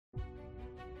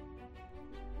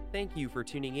Thank you for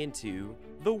tuning into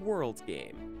The World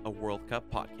Game, a World Cup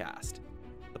podcast.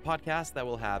 The podcast that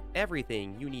will have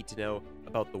everything you need to know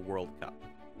about the World Cup.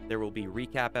 There will be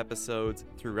recap episodes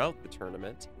throughout the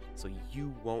tournament, so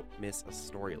you won't miss a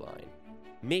storyline.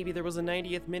 Maybe there was a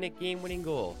 90th minute game-winning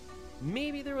goal.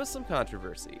 Maybe there was some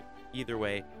controversy. Either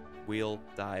way, we'll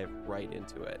dive right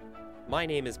into it. My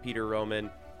name is Peter Roman.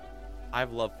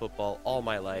 I've loved football all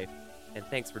my life, and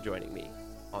thanks for joining me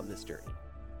on this journey.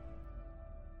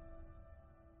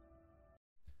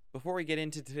 Before we get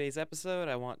into today's episode,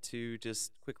 I want to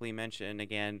just quickly mention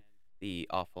again the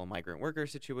awful migrant worker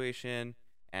situation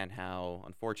and how,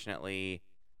 unfortunately,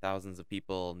 thousands of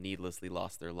people needlessly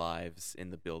lost their lives in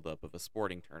the buildup of a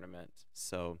sporting tournament.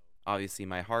 So, obviously,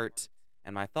 my heart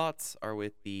and my thoughts are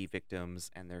with the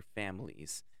victims and their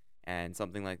families, and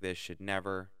something like this should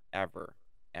never, ever,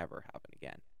 ever happen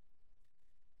again.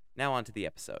 Now on to the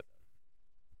episode.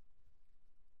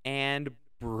 And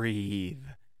breathe.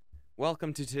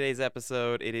 Welcome to today's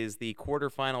episode. It is the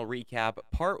quarterfinal recap,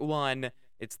 part 1.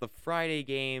 It's the Friday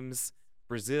games,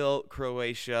 Brazil,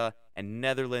 Croatia, and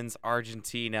Netherlands,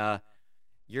 Argentina.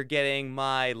 You're getting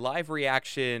my live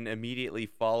reaction immediately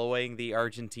following the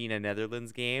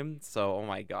Argentina-Netherlands game. So, oh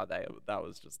my god, that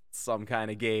was just some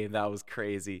kind of game. That was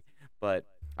crazy. But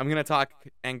I'm going to talk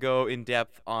and go in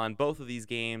depth on both of these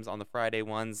games, on the Friday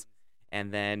ones.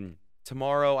 And then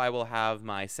tomorrow I will have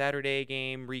my Saturday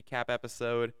game recap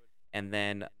episode. And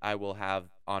then I will have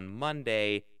on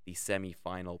Monday the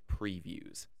semifinal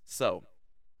previews. So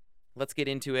let's get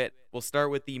into it. We'll start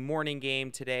with the morning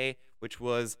game today, which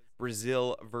was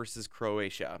Brazil versus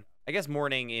Croatia. I guess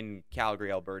morning in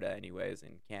Calgary, Alberta, anyways,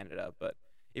 in Canada. But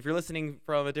if you're listening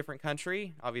from a different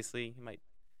country, obviously it might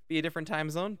be a different time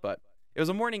zone, but it was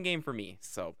a morning game for me.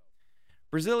 So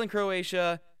Brazil and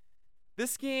Croatia,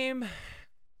 this game,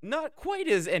 not quite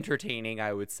as entertaining,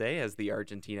 I would say, as the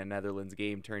Argentina-Netherlands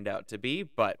game turned out to be,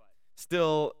 but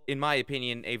still, in my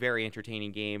opinion, a very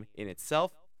entertaining game in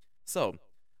itself. So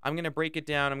I'm going to break it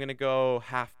down. I'm going to go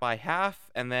half by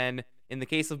half, and then, in the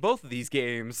case of both of these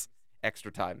games,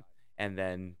 extra time, and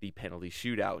then the penalty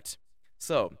shootout.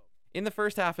 So, in the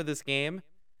first half of this game,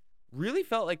 really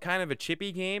felt like kind of a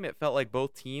chippy game. It felt like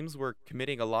both teams were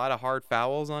committing a lot of hard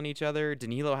fouls on each other.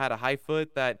 Danilo had a high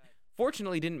foot that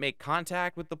fortunately didn't make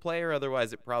contact with the player,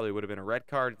 otherwise it probably would have been a red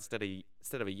card instead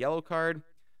of a yellow card.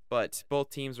 But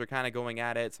both teams were kind of going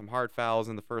at it, some hard fouls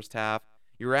in the first half.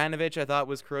 Juranovic, I thought,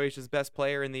 was Croatia's best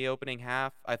player in the opening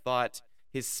half. I thought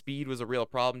his speed was a real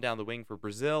problem down the wing for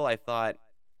Brazil. I thought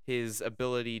his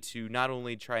ability to not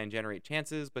only try and generate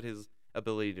chances, but his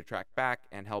ability to track back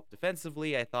and help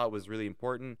defensively, I thought was really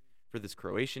important for this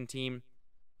Croatian team.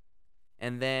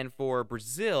 And then for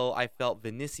Brazil, I felt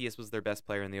Vinicius was their best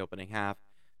player in the opening half.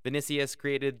 Vinicius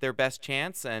created their best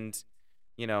chance, and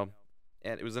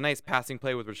it was a nice passing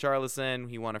play with Richarlison.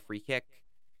 He won a free kick.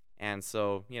 And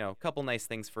so, a couple nice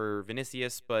things for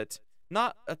Vinicius, but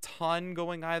not a ton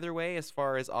going either way as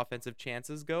far as offensive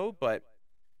chances go, but,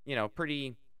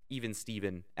 pretty even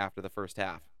Steven after the first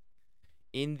half.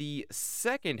 In the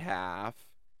second half,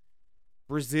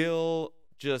 Brazil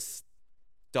just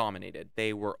dominated.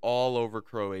 They were all over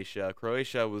Croatia.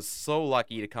 Croatia was so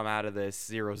lucky to come out of this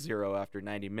 0-0 after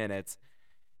 90 minutes.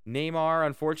 Neymar,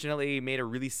 unfortunately, made a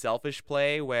really selfish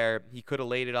play where he could have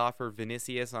laid it off for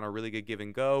Vinicius on a really good give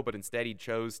and go, but instead he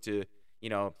chose to,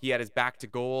 he had his back to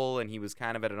goal and he was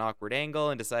kind of at an awkward angle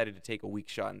and decided to take a weak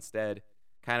shot instead.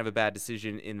 Kind of a bad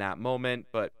decision in that moment,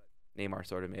 but Neymar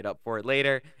sort of made up for it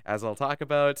later, as I'll talk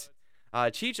about.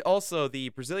 Cheech, also the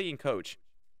Brazilian coach,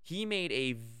 he made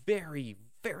a very,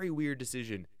 very weird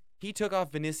decision. He took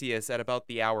off Vinicius at about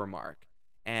the hour mark,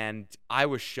 and I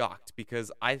was shocked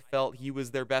because I felt he was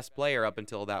their best player up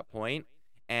until that point,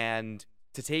 and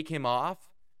to take him off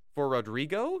for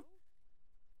Rodrigo,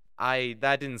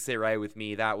 that didn't sit right with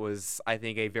me. That was, I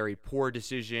think, a very poor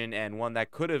decision, and one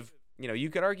that could have, you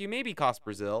could argue maybe cost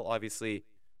Brazil. Obviously,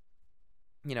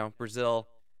 Brazil,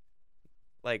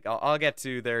 I'll get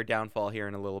to their downfall here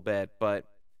in a little bit, but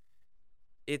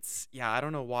I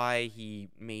don't know why he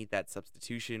made that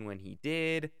substitution when he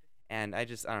did, and I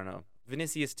don't know.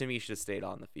 Vinicius, to me, should have stayed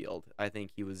on the field. I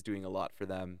think he was doing a lot for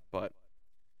them, but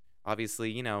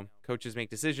obviously, coaches make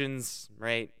decisions,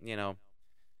 right?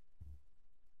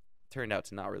 Turned out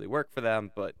to not really work for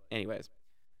them, but anyways.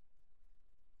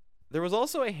 There was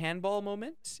also a handball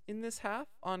moment in this half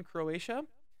on Croatia,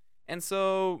 and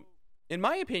so, in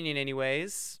my opinion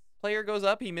anyways, player goes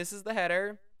up, he misses the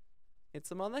header,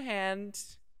 hits him on the hand.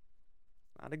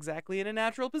 Not exactly in a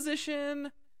natural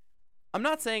position. I'm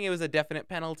not saying it was a definite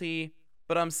penalty,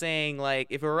 but I'm saying,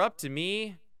 if it were up to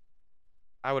me,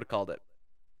 I would have called it.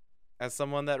 as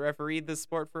someone that refereed this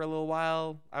sport for a little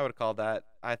while, I would have called that.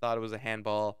 I thought it was a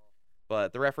handball,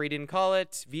 but the referee didn't call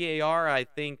it. VAR, I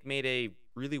think, made a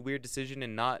really weird decision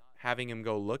in not having him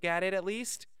go look at it at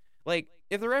least. Like,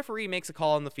 if the referee makes a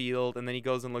call on the field and then he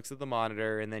goes and looks at the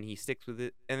monitor and then he sticks with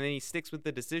it and then he sticks with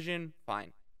the decision,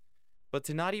 fine. But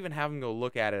to not even have him go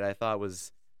look at it, I thought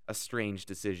was a strange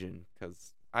decision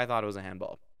because I thought it was a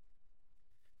handball.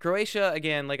 Croatia,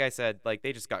 again, like I said, like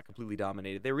they just got completely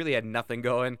dominated. They really had nothing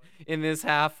going in this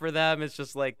half for them. It's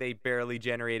just like they barely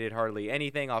generated hardly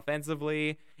anything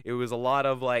offensively. It was a lot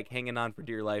of like hanging on for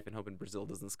dear life and hoping Brazil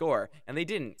doesn't score. And they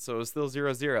didn't, so it was still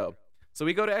 0-0. So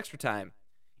we go to extra time.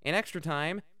 In extra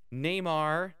time,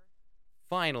 Neymar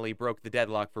finally broke the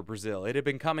deadlock for Brazil. It had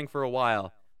been coming for a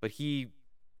while, but he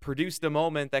produced a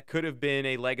moment that could have been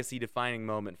a legacy-defining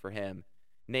moment for him.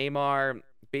 Neymar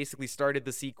basically started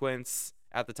the sequence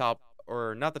at the top,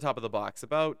 or not the top of the box,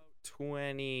 about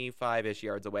 25-ish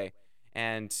yards away,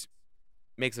 and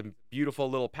makes a beautiful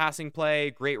little passing play,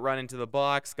 great run into the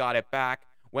box, got it back,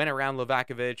 went around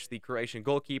Livakovic, the Croatian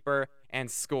goalkeeper, and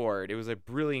scored. It was a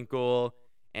brilliant goal,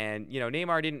 and, you know,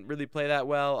 Neymar didn't really play that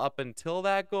well up until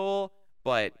that goal,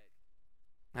 but,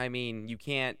 I mean, you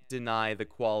can't deny the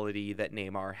quality that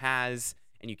Neymar has,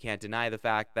 and you can't deny the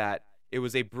fact that it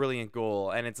was a brilliant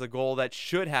goal, and it's a goal that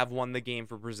should have won the game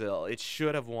for Brazil. It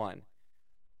should have won.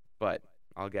 But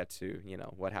I'll get to, you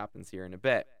know, what happens here in a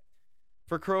bit.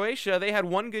 For Croatia, they had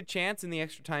one good chance in the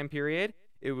extra time period.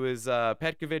 It was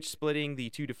Petkovic splitting the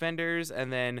two defenders,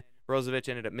 and then Brozovic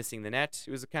ended up missing the net.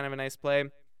 It was kind of a nice play.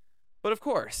 But of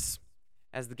course,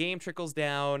 as the game trickles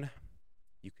down,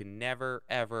 you can never,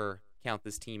 ever count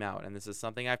this team out. And this is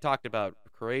something I've talked about.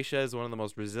 Croatia is one of the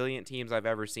most resilient teams I've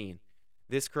ever seen.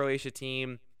 This Croatia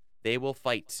team, they will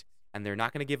fight, and they're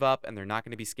not going to give up, and they're not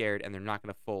going to be scared, and they're not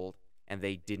going to fold, and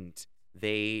they didn't.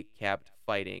 They kept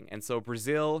fighting. And so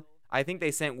Brazil, I think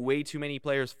they sent way too many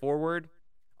players forward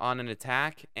on an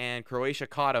attack, and Croatia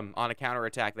caught them on a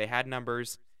counterattack. They had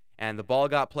numbers, and the ball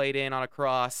got played in on a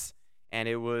cross, and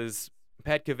it was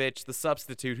Petkovic, the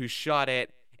substitute, who shot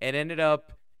it, and ended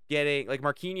up getting, like,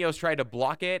 Marquinhos tried to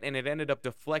block it, and it ended up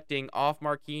deflecting off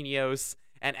Marquinhos,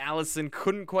 and Alisson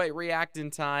couldn't quite react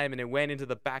in time, and it went into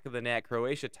the back of the net.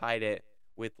 Croatia tied it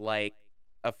with, like,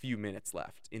 a few minutes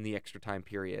left in the extra time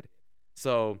period.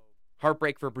 So,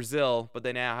 heartbreak for Brazil, but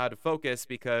they now had to focus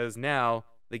because now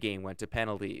the game went to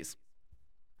penalties.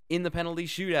 In the penalty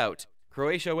shootout,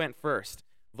 Croatia went first.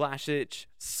 Vlasic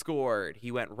scored.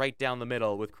 He went right down the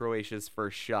middle with Croatia's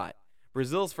first shot.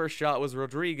 Brazil's first shot was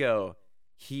Rodrigo.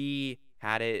 He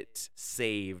had it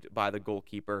saved by the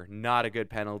goalkeeper. Not a good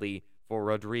penalty for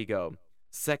Rodrigo.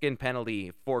 Second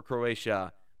penalty for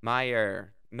Croatia.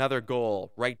 Maier, another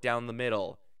goal right down the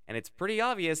middle. And it's pretty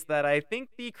obvious that I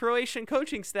think the Croatian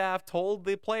coaching staff told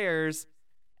the players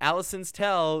Alisson's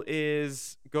tell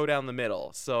is go down the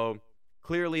middle. So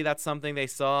clearly that's something they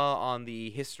saw on the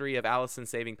history of Alisson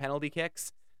saving penalty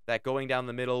kicks, that going down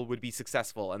the middle would be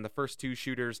successful. And the first two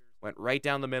shooters went right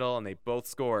down the middle and they both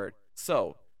scored.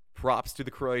 So props to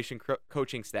the Croatian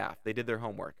coaching staff. They did their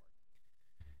homework.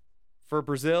 For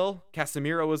Brazil,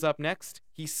 Casemiro was up next.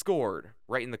 He scored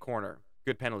right in the corner.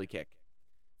 Good penalty kick.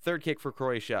 Third kick for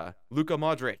Croatia. Luka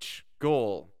Modric,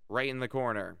 goal right in the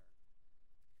corner.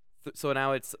 So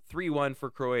now it's 3-1 for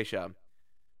Croatia.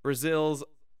 Brazil's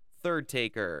third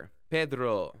taker,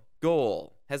 Pedro,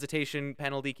 goal. Hesitation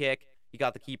penalty kick. He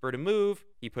got the keeper to move.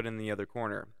 He put in the other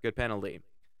corner. Good penalty.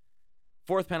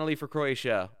 Fourth penalty for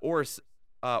Croatia.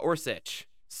 Orsic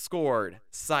scored.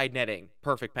 Side netting.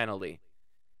 Perfect penalty.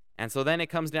 And so then it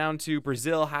comes down to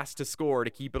Brazil has to score to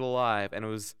keep it alive. And it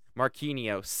was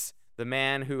Marquinhos, the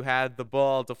man who had the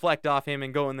ball deflect off him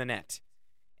and go in the net.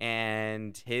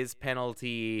 And his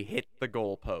penalty hit the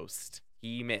goalpost.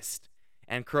 He missed.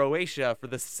 And Croatia, for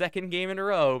the second game in a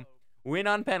row, win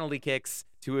on penalty kicks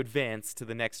to advance to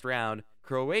the next round.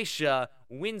 Croatia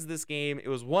wins this game. It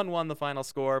was 1-1 the final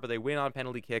score, but they win on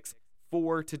penalty kicks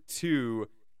 4-2.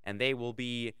 And they will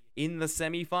be in the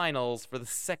semifinals for the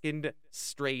second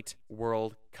straight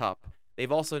World Cup.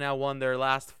 They've also now won their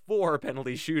last 4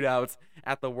 penalty shootouts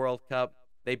at the World Cup.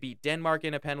 They beat Denmark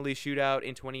in a penalty shootout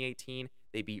in 2018.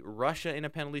 They beat Russia in a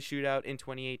penalty shootout in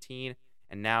 2018.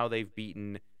 And now they've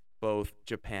beaten both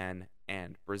Japan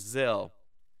and Brazil.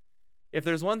 If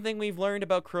there's one thing we've learned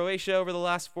about Croatia over the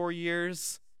last 4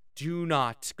 years, do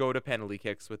not go to penalty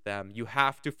kicks with them. You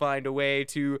have to find a way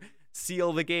to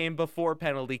seal the game before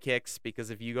penalty kicks, because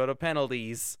if you go to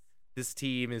penalties, this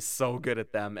team is so good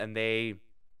at them, and they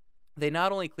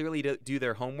not only clearly do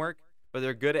their homework, but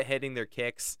they're good at hitting their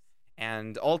kicks,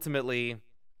 and ultimately,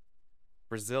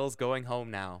 Brazil's going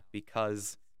home now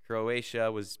because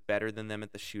Croatia was better than them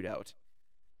at the shootout.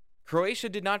 Croatia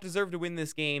did not deserve to win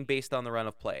this game based on the run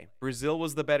of play. Brazil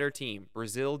was the better team.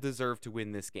 Brazil deserved to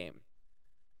win this game.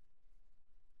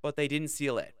 But they didn't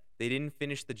seal it. They didn't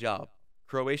finish the job.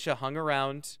 Croatia hung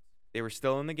around. They were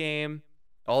still in the game.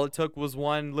 All it took was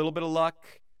one little bit of luck.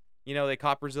 They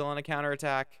caught Brazil on a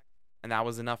counterattack, and that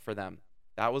was enough for them.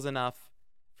 That was enough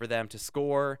for them to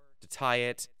score, to tie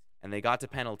it, and they got to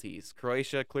penalties.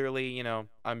 Croatia clearly,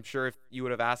 I'm sure if you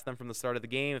would have asked them from the start of the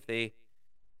game if they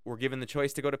were given the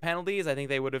choice to go to penalties, I think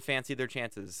they would have fancied their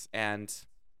chances, and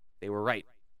they were right.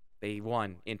 They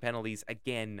won in penalties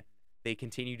again. They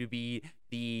continue to be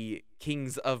the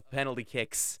kings of penalty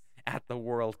kicks at the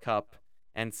World Cup.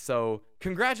 And so,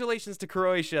 congratulations to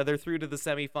Croatia. They're through to the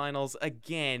semifinals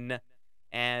again,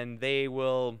 and they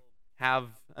will have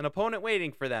an opponent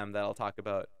waiting for them that I'll talk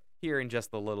about here in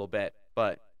just a little bit.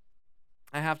 But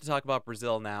I have to talk about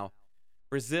Brazil now.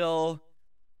 Brazil,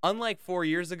 unlike 4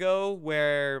 years ago,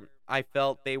 where I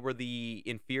felt they were the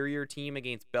inferior team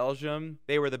against Belgium,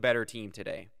 they were the better team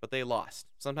today, but they lost.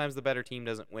 Sometimes the better team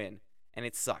doesn't win, and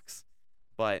it sucks.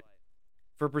 But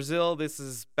for Brazil, this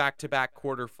is back-to-back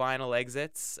quarterfinal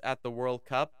exits at the World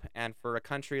Cup, and for a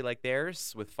country like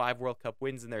theirs, with 5 World Cup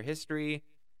wins in their history,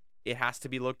 it has to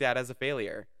be looked at as a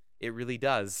failure. It really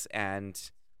does, and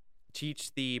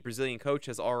Tite, the Brazilian coach,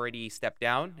 has already stepped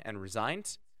down and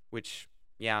resigned, which,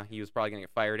 yeah, he was probably going to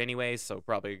get fired anyway, so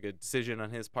probably a good decision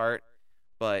on his part.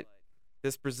 But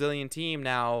this Brazilian team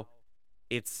now,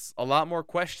 it's a lot more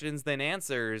questions than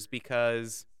answers,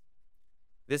 because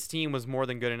this team was more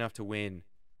than good enough to win.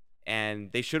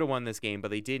 And they should have won this game,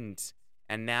 but they didn't.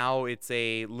 And now it's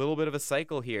a little bit of a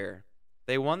cycle here.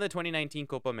 They won the 2019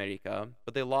 Copa America,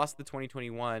 but they lost the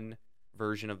 2021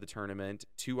 version of the tournament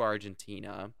to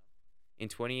Argentina. In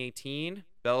 2018,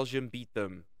 Belgium beat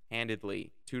them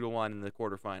handedly, 2-1 in the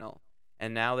quarterfinal.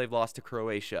 And now they've lost to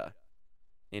Croatia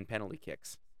in penalty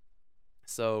kicks.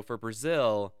 So for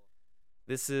Brazil,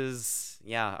 this is,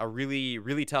 a really,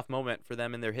 really tough moment for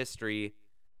them in their history.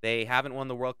 They haven't won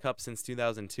the World Cup since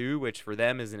 2002, which for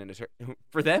them is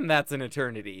that's an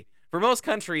eternity. For most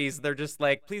countries, they're just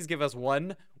like, please give us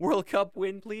one World Cup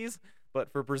win, please.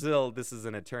 But for Brazil, this is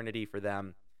an eternity for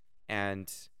them.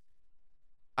 And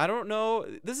I don't know.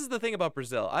 This is the thing about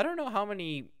Brazil. I don't know how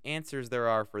many answers there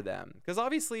are for them, because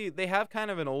obviously they have kind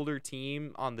of an older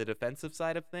team on the defensive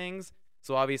side of things.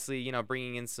 So obviously,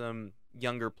 bringing in some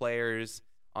younger players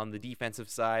on the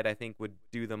defensive side, I think would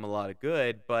do them a lot of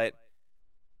good. But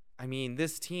I mean,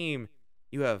 this team,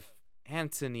 you have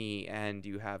Antony, and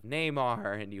you have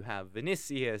Neymar, and you have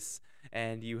Vinicius,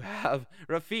 and you have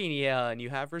Rafinha, and you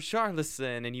have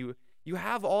Richarlison, and you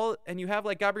have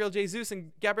like Gabriel Jesus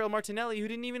and Gabriel Martinelli, who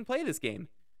didn't even play this game.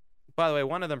 By the way,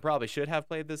 one of them probably should have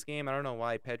played this game. I don't know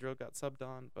why Pedro got subbed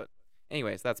on, but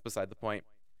anyways, that's beside the point.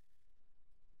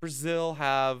 Brazil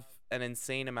have an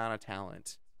insane amount of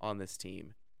talent on this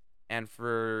team, and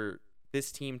for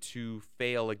this team to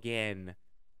fail again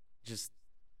just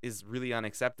is really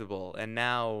unacceptable. And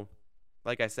now,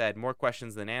 like I said, more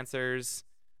questions than answers.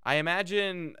 I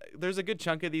imagine there's a good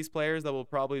chunk of these players that will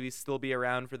probably still be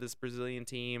around for this Brazilian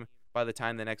team by the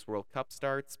time the next World Cup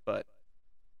starts, but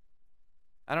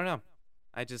I don't know.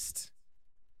 It's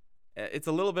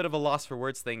a little bit of a loss for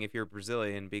words thing if you're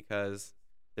Brazilian, because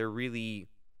they're really,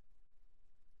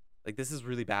 this is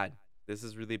really bad. This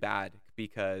is really bad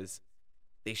because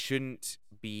they shouldn't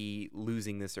be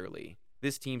losing this early.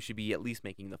 This team should be at least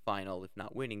making the final, if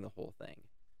not winning the whole thing.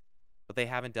 But they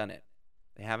haven't done it.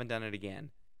 They haven't done it again.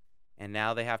 And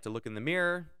now they have to look in the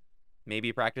mirror,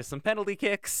 maybe practice some penalty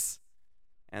kicks,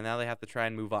 and now they have to try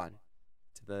and move on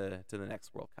to the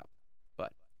next World Cup.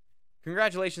 But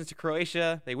congratulations to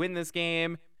Croatia. They win this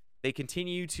game. They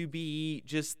continue to be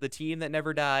just the team that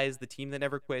never dies, the team that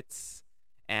never quits.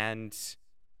 And,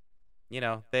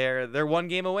 they're one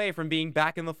game away from being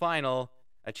back in the final,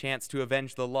 a chance to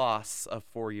avenge the loss of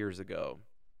 4 years ago.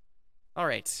 All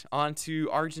right, on to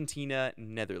Argentina,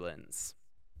 Netherlands.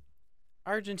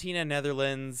 Argentina,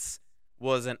 Netherlands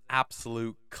was an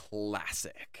absolute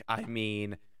classic. I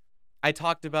mean, I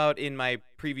talked about in my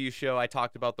preview show, I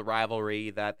talked about the rivalry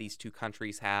that these two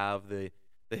countries have, the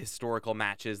historical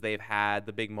matches they've had,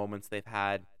 the big moments they've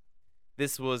had.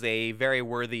 This was a very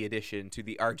worthy addition to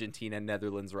the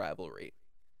Argentina-Netherlands rivalry.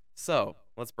 So,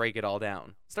 let's break it all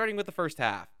down, starting with the first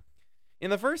half.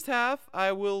 In the first half,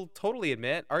 I will totally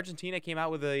admit, Argentina came out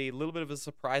with a little bit of a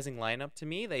surprising lineup to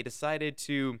me. They decided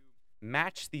to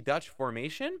match the Dutch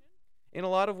formation in a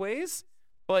lot of ways,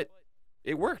 but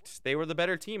it worked. They were the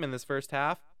better team in this first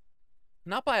half.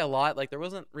 Not by a lot, there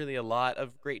wasn't really a lot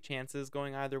of great chances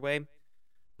going either way,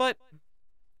 but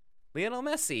Lionel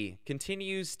Messi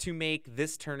continues to make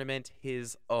this tournament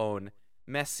his own.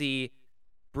 Messi,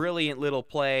 brilliant little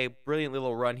play, brilliant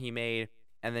little run he made,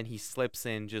 and then he slips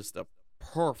in just a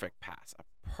perfect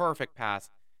pass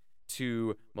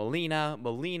to Molina.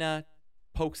 Molina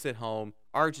pokes it home.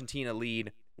 Argentina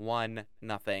lead 1-0.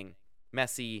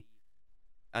 Messi,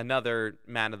 another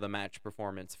man of the match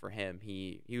performance for him.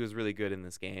 He was really good in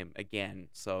this game again.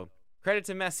 So credit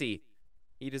to Messi.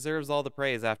 He deserves all the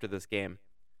praise after this game.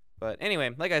 But anyway,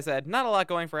 like I said, not a lot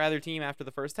going for either team after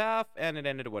the first half, and it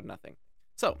ended 1-0.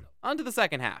 So, on to the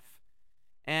second half.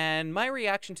 And my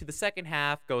reaction to the second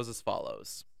half goes as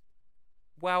follows.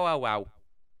 Wow.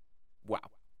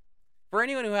 For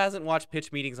anyone who hasn't watched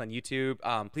pitch meetings on YouTube,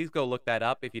 please go look that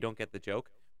up if you don't get the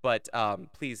joke. But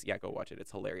please, go watch it.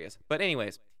 It's hilarious. But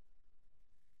anyways,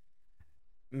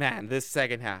 man, the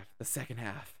second half.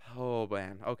 Oh,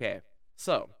 man. Okay,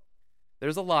 so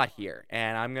there's a lot here,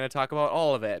 and I'm going to talk about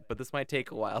all of it, but this might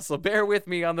take a while, so bear with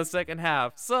me on the second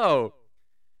half. So,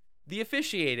 the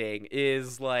officiating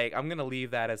is I'm going to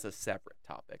leave that as a separate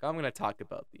topic. I'm going to talk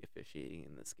about the officiating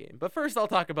in this game. But first, I'll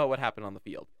talk about what happened on the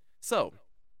field. So,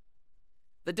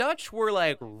 the Dutch were,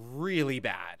 really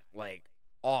bad,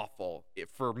 awful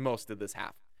for most of this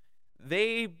half.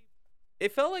 It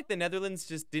felt like the Netherlands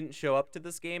just didn't show up to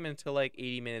this game until,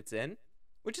 80 minutes in,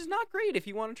 which is not great if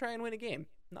you want to try and win a game.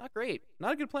 Not great.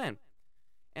 Not a good plan.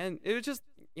 And it was just,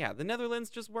 the Netherlands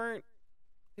just weren't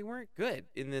good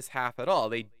in this half at all.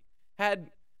 They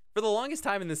had, for the longest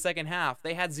time in the second half,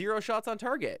 they had 0 shots on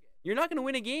target. You're not going to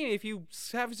win a game if you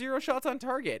have 0 shots on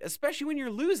target, especially when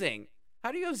you're losing.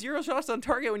 How do you have 0 shots on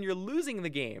target when you're losing the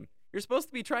game? You're supposed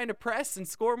to be trying to press and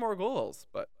score more goals.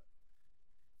 But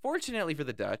fortunately for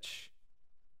the Dutch,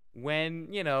 when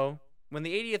the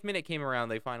 80th minute came around,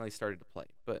 they finally started to play.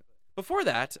 But before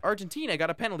that, Argentina got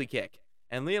a penalty kick,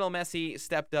 and Lionel Messi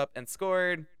stepped up and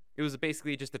scored. It was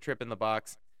basically just a trip in the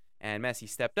box, and Messi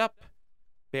stepped up,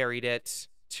 buried it,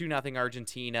 2-0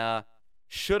 Argentina.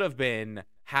 Should have been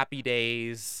happy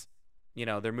days.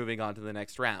 They're moving on to the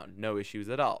next round. No issues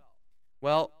at all.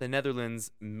 Well, the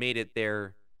Netherlands made it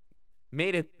their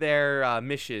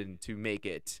mission to make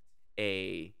it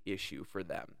a issue for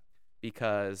them,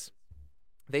 because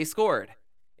they scored.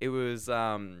 It was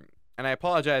and I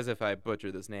apologize if I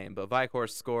butcher this name, but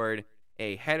Weghorst scored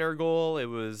a header goal. It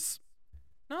was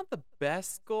not the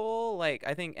best goal. I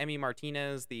think Emi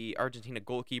Martinez, the Argentina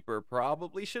goalkeeper,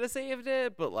 probably should have saved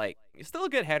it, but still a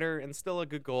good header and still a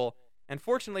good goal. And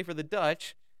fortunately for the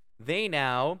Dutch, they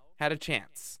now had a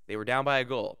chance. They were down by a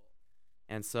goal.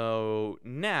 And so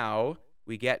now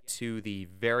we get to the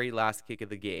very last kick of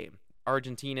the game.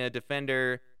 Argentina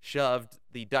defender shoved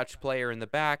the Dutch player in the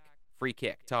back. Free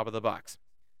kick, top of the box.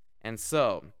 And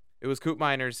so it was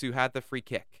Koopmeiners who had the free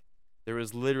kick. There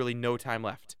was literally no time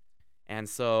left. And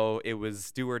so it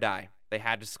was do or die. They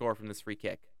had to score from this free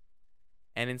kick.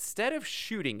 And instead of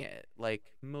shooting it,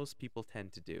 like most people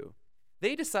tend to do,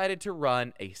 they decided to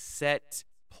run a set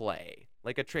play,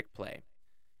 like a trick play.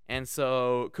 And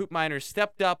so Koopmeiners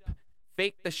stepped up,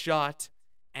 faked the shot,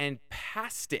 and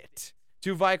passed it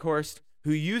to Weghorst,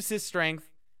 who used his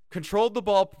strength, controlled the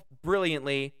ball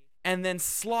brilliantly, and then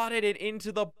slotted it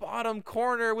into the bottom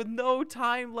corner with no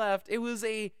time left.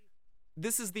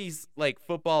 This is the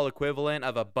football equivalent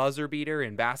of a buzzer beater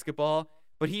in basketball,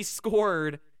 but he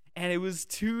scored, and it was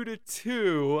 2-2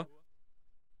 to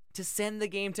send the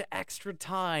game to extra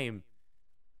time.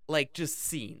 Just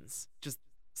scenes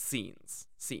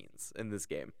in this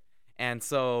game. And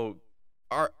so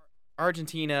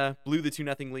Argentina blew the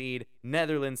 2-0 lead.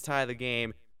 Netherlands tie the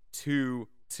game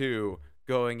 2-2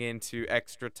 going into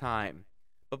extra time.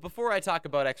 But before I talk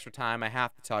about extra time, I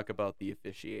have to talk about the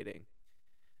officiating.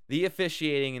 The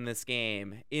officiating in this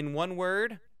game, in one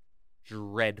word,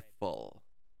 dreadful.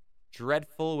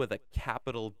 Dreadful with a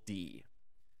capital D.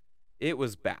 It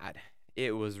was bad.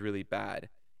 It was really bad.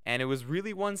 And it was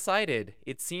really one-sided.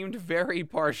 It seemed very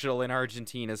partial in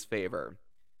Argentina's favor.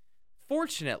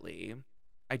 Fortunately,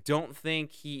 I don't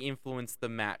think he influenced the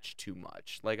match too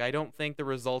much. I don't think the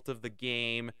result of the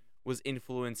game was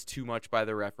influenced too much by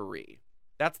the referee.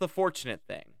 That's the fortunate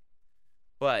thing.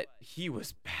 But he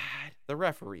was bad. The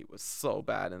referee was so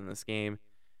bad in this game.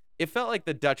 It felt like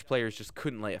the Dutch players just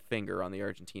couldn't lay a finger on the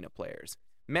Argentina players.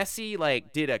 Messi,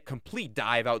 did a complete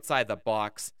dive outside the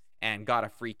box and got a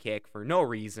free kick for no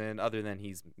reason other than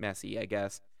he's Messi, I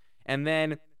guess. And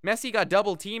then Messi got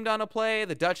double teamed on a play.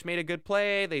 The Dutch made a good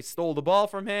play. They stole the ball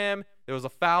from him. There was a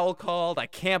foul called.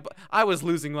 I was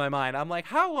losing my mind. I'm like,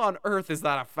 how on earth is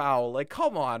that a foul?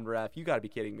 Come on, ref. You got to be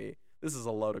kidding me. This is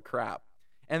a load of crap.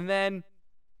 And then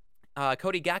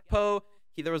Cody Gakpo,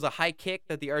 there was a high kick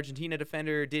that the Argentina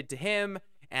defender did to him,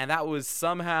 and that was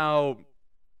somehow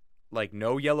like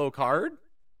no yellow card?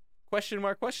 Question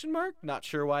mark, question mark? Not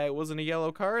sure why it wasn't a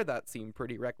yellow card. That seemed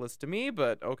pretty reckless to me,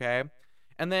 but okay.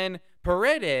 And then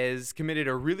Paredes committed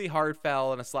a really hard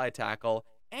foul and a slide tackle,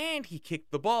 and he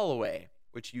kicked the ball away,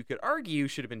 which you could argue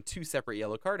should have been 2 separate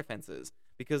yellow card offenses,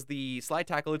 because the slide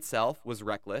tackle itself was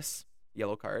reckless,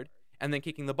 yellow card, and then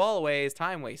kicking the ball away is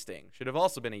time wasting, should have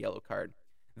also been a yellow card.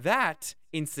 That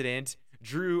incident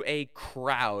drew a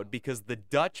crowd because the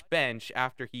Dutch bench,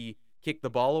 after he kicked the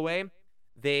ball away,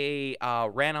 they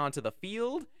ran onto the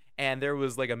field, and there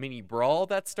was like a mini brawl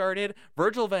that started.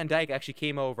 Virgil van Dijk actually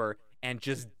came over and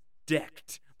just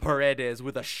decked Paredes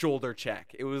with a shoulder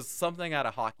check. It was something out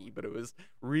of hockey, but it was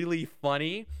really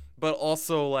funny, but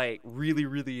also like really,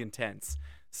 really intense.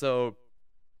 So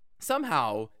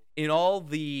somehow in all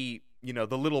the,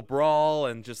 the little brawl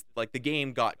and just like the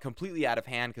game got completely out of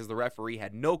hand because the referee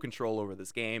had no control over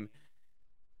this game,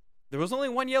 there was only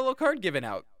 1 yellow card given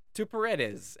out to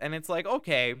Paredes. And it's like,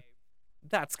 okay,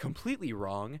 that's completely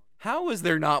wrong. How is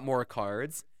there not more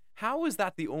cards? How is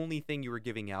that the only thing you were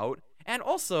giving out? And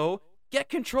also, get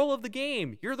control of the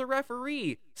game. You're the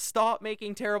referee. Stop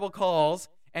making terrible calls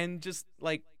and just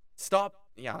like stop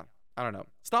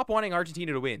wanting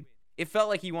Argentina to win. It felt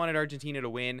like he wanted Argentina to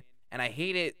win, and I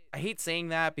hate it. I hate saying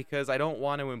that because I don't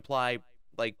want to imply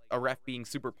like a ref being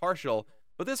super partial,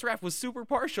 but this ref was super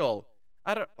partial.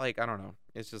 I don't know.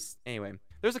 It's just, anyway.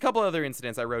 There's a couple other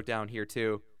incidents I wrote down here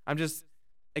too.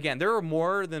 Again, there are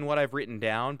more than what I've written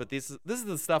down, but this is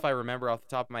the stuff I remember off the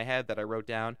top of my head that I wrote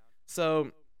down.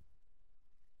 So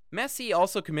Messi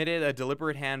also committed a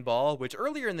deliberate handball, which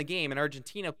earlier in the game, an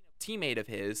Argentina teammate of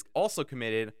his also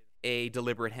committed a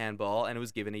deliberate handball, and it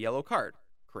was given a yellow card.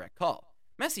 Correct call.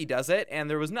 Messi does it, and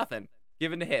there was nothing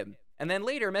given to him. And then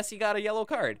later, Messi got a yellow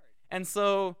card. And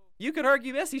so you could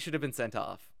argue Messi should have been sent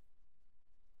off.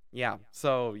 Yeah,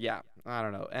 so, yeah, I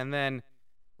don't know. And then,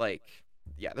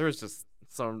 there was just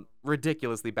some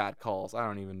ridiculously bad calls. I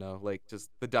don't even know. Just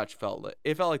the Dutch felt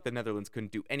like the Netherlands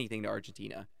couldn't do anything to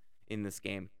Argentina in this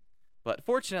game. But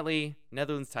fortunately,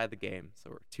 Netherlands tied the game,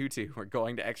 so we're 2-2. We're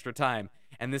going to extra time.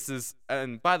 And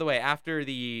by the way, after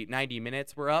the 90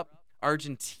 minutes were up,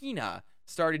 Argentina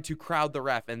started to crowd the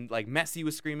ref, and Messi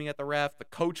was screaming at the ref. The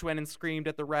coach went and screamed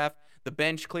at the ref. The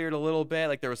bench cleared a little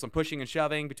bit. There was some pushing and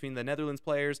shoving between the Netherlands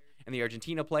players and the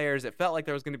Argentina players. It felt like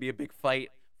there was going to be a big fight.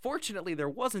 Fortunately, there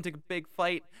wasn't a big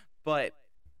fight, but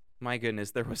my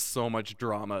goodness, there was so much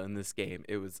drama in this game.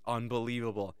 It was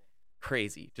unbelievable.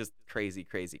 Crazy. Just crazy,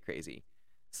 crazy, crazy.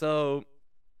 So,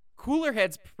 cooler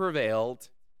heads prevailed.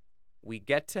 We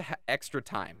get to extra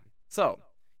time. So,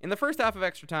 in the first half of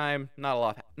extra time, not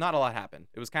a lot happened.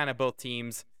 It was kind of both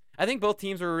teams. I think both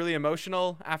teams were really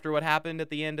emotional after what happened at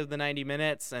the end of the 90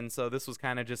 minutes, and so this was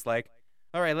kind of just like,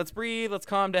 all right, let's breathe, let's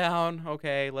calm down,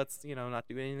 okay, let's, not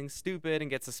do anything stupid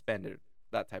and get suspended,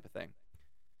 that type of thing.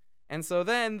 And so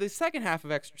then the second half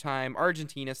of extra time,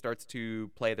 Argentina starts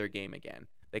to play their game again.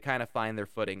 They kind of find their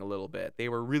footing a little bit. They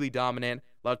were really dominant.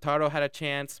 Lautaro had a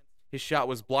chance. His shot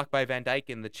was blocked by Van Dijk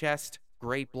in the chest.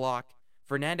 Great block.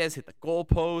 Fernandez hit the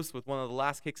goalpost with one of the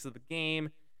last kicks of the game.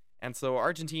 And so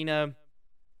Argentina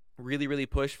really, really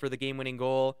pushed for the game-winning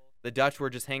goal. The Dutch were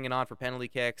just hanging on for penalty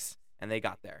kicks, and they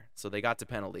got there. So they got to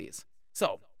penalties.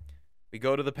 So we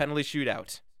go to the penalty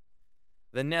shootout.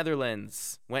 The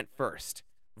Netherlands went first.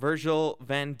 Virgil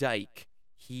van Dijk,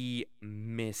 he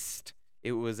missed.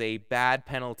 It was a bad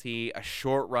penalty, a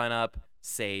short run-up,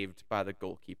 saved by the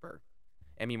goalkeeper.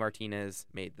 Emi Martinez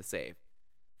made the save.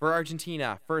 For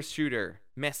Argentina, first shooter,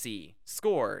 Messi,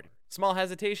 scored. Small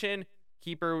hesitation,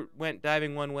 keeper went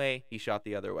diving one way, he shot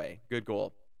the other way. Good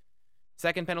goal.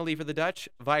 Second penalty for the Dutch,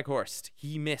 Weghorst.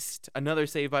 He missed. Another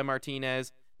save by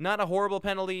Martinez. Not a horrible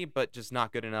penalty, but just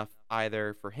not good enough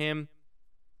either for him.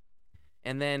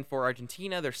 And then for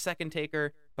Argentina, their second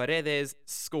taker, Paredes,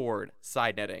 scored.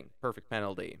 Side netting. Perfect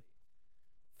penalty.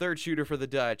 Third shooter for the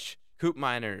Dutch,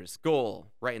 Koopmeiners,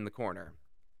 goal, right in the corner.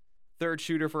 Third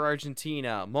shooter for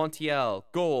Argentina, Montiel,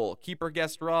 goal. Keeper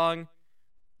guessed wrong,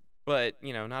 but,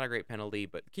 not a great penalty,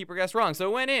 but keeper guessed wrong, so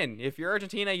it went in. If you're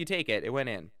Argentina, you take it. It went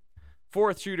in.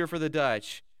 Fourth shooter for the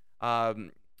Dutch,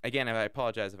 again, I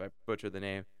apologize if I butcher the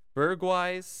name,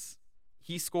 Bergwijn,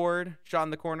 he scored, shot in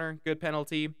the corner, good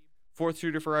penalty. Fourth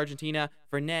shooter for Argentina,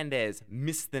 Fernandez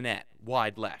missed the net,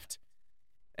 wide left.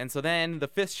 And so then the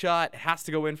fifth shot has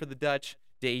to go in for the Dutch.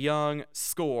 De Jong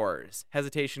scores.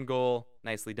 Hesitation goal,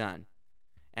 nicely done.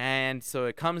 And so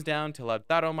it comes down to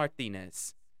Lautaro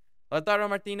Martinez. Lautaro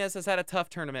Martinez has had a tough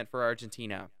tournament for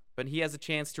Argentina, but he has a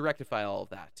chance to rectify all of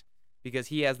that because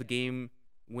he has the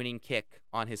game-winning kick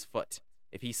on his foot.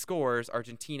 If he scores,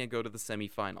 Argentina go to the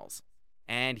semifinals.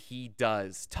 And he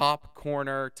does. Top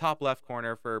left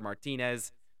corner for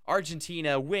Martinez.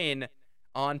 Argentina win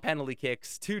on penalty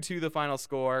kicks, 2-2 the final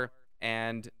score,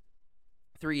 and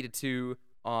 3-2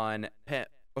 on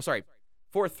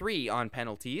 4-3 on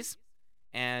penalties,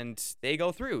 and they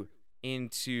go through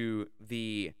into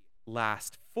the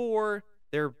last four.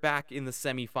 They're back in the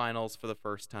semifinals for the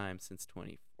first time since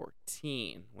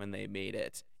 2014 when they made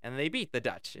it, and they beat the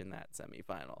Dutch in that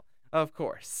semifinal, of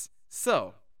course.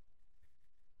 So,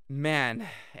 man,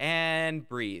 and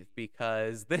breathe,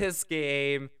 because this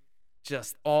game,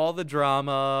 just all the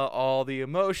drama, all the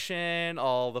emotion,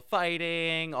 all the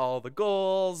fighting, all the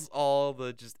goals, all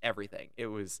the just everything.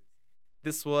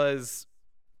 This was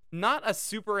not a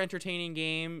super entertaining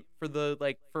game for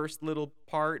the first little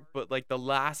part, but the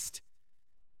last,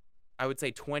 I would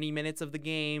say, 20 minutes of the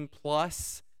game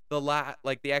plus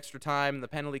the extra time, the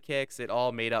penalty kicks, it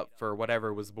all made up for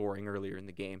whatever was boring earlier in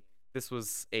the game. This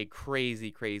was a crazy,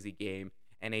 crazy game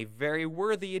and a very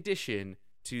worthy addition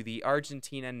to the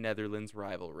Argentina-Netherlands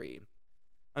rivalry.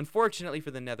 Unfortunately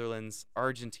for the Netherlands,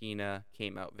 Argentina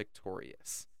came out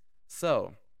victorious.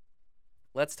 So,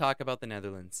 let's talk about the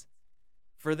Netherlands.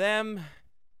 For them,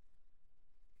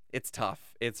 it's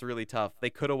tough. It's really tough. They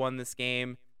could have won this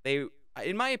game. In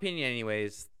my opinion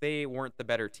anyways, they weren't the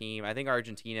better team. I think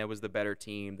Argentina was the better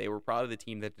team. They were probably the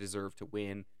team that deserved to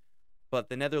win. But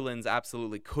the Netherlands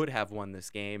absolutely could have won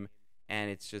this game, and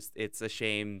it's a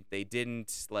shame they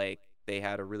didn't. They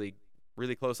had a really,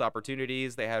 really close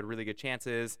opportunities. They had really good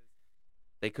chances.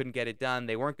 They couldn't get it done.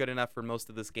 They weren't good enough for most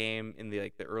of this game in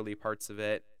the early parts of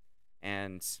it,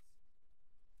 and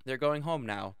they're going home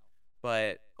now.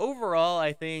 But overall,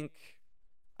 I think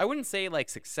I wouldn't say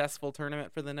successful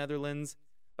tournament for the Netherlands,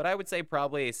 but I would say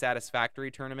probably a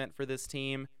satisfactory tournament for this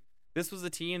team. This was a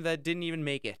team that didn't even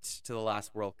make it to the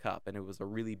last World Cup, and it was a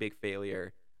really big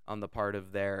failure on the part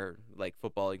of their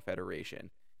footballing federation.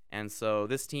 And so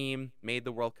this team made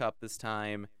the World Cup this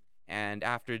time, and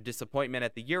after disappointment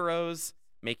at the Euros,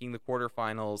 making the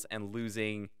quarterfinals and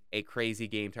losing a crazy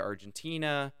game to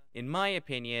Argentina, in my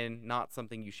opinion, not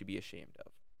something you should be ashamed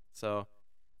of. So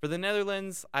for the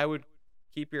Netherlands, I would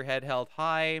keep your head held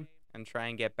high and try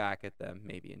and get back at them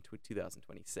maybe in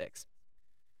 2026.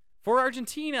 For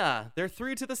Argentina, they're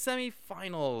through to the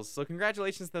semifinals, so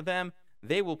congratulations to them.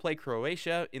 They will play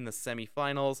Croatia in the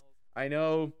semifinals. I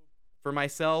know for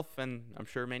myself, and I'm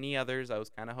sure many others, I was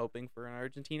kind of hoping for an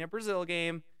Argentina-Brazil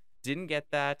game. Didn't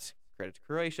get that. Credit to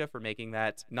Croatia for making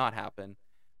that not happen.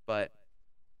 But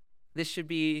this should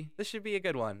be a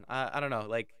good one. I don't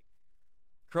know.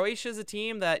 Croatia's a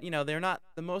team that, they're not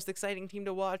the most exciting team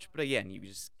to watch, but again, you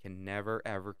just can never,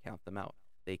 ever count them out.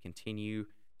 They continue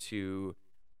to,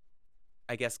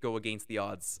 I guess, go against the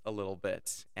odds a little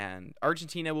bit. And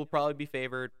Argentina will probably be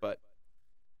favored, but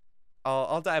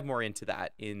I'll dive more into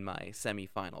that in my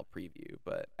semifinal preview.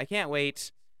 But I can't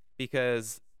wait,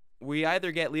 because we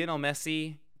either get Lionel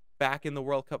Messi back in the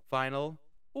World Cup final,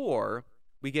 or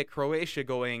we get Croatia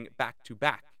going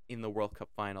back-to-back in the World Cup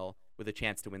final with a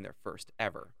chance to win their first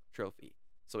ever trophy.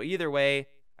 So either way,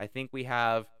 I think we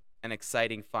have an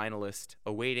exciting finalist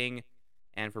awaiting.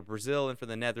 And for Brazil and for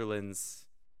the Netherlands,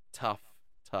 tough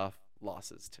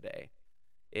losses today.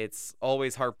 It's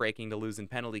always heartbreaking to lose in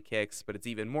penalty kicks, but it's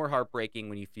even more heartbreaking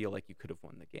when you feel like you could have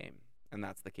won the game. And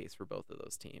that's the case for both of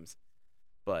those teams.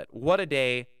 But what a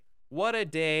day. What a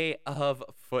day of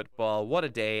football. What a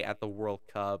day at the World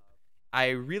Cup. I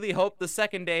really hope the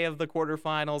second day of the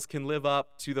quarterfinals can live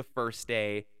up to the first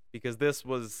day, because this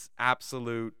was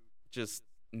absolute just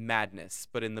madness,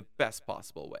 but in the best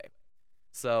possible way.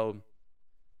 So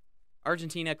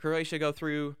Argentina, Croatia go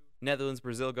through, Netherlands,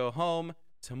 Brazil go home.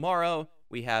 Tomorrow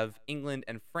we have England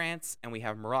and France, and we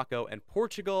have Morocco and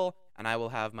Portugal, and I will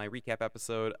have my recap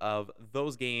episode of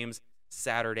those games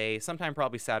Saturday, sometime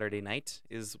probably Saturday night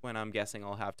is when I'm guessing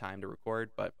I'll have time to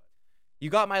record. But you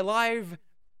got my live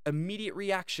immediate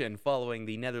reaction following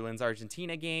the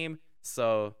Netherlands-Argentina game,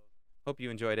 so hope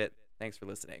you enjoyed it. Thanks for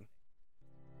listening.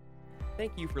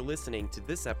 Thank you for listening to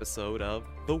this episode of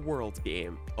The World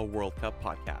Game, a World Cup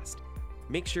podcast.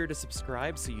 Make sure to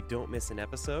subscribe so you don't miss an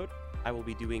episode. I will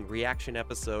be doing reaction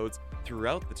episodes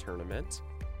throughout the tournament.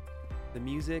 The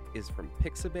music is from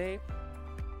Pixabay.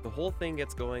 The whole thing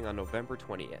gets going on November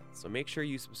 20th, so make sure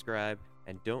you subscribe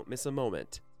and don't miss a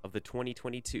moment of the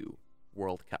 2022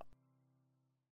 World Cup.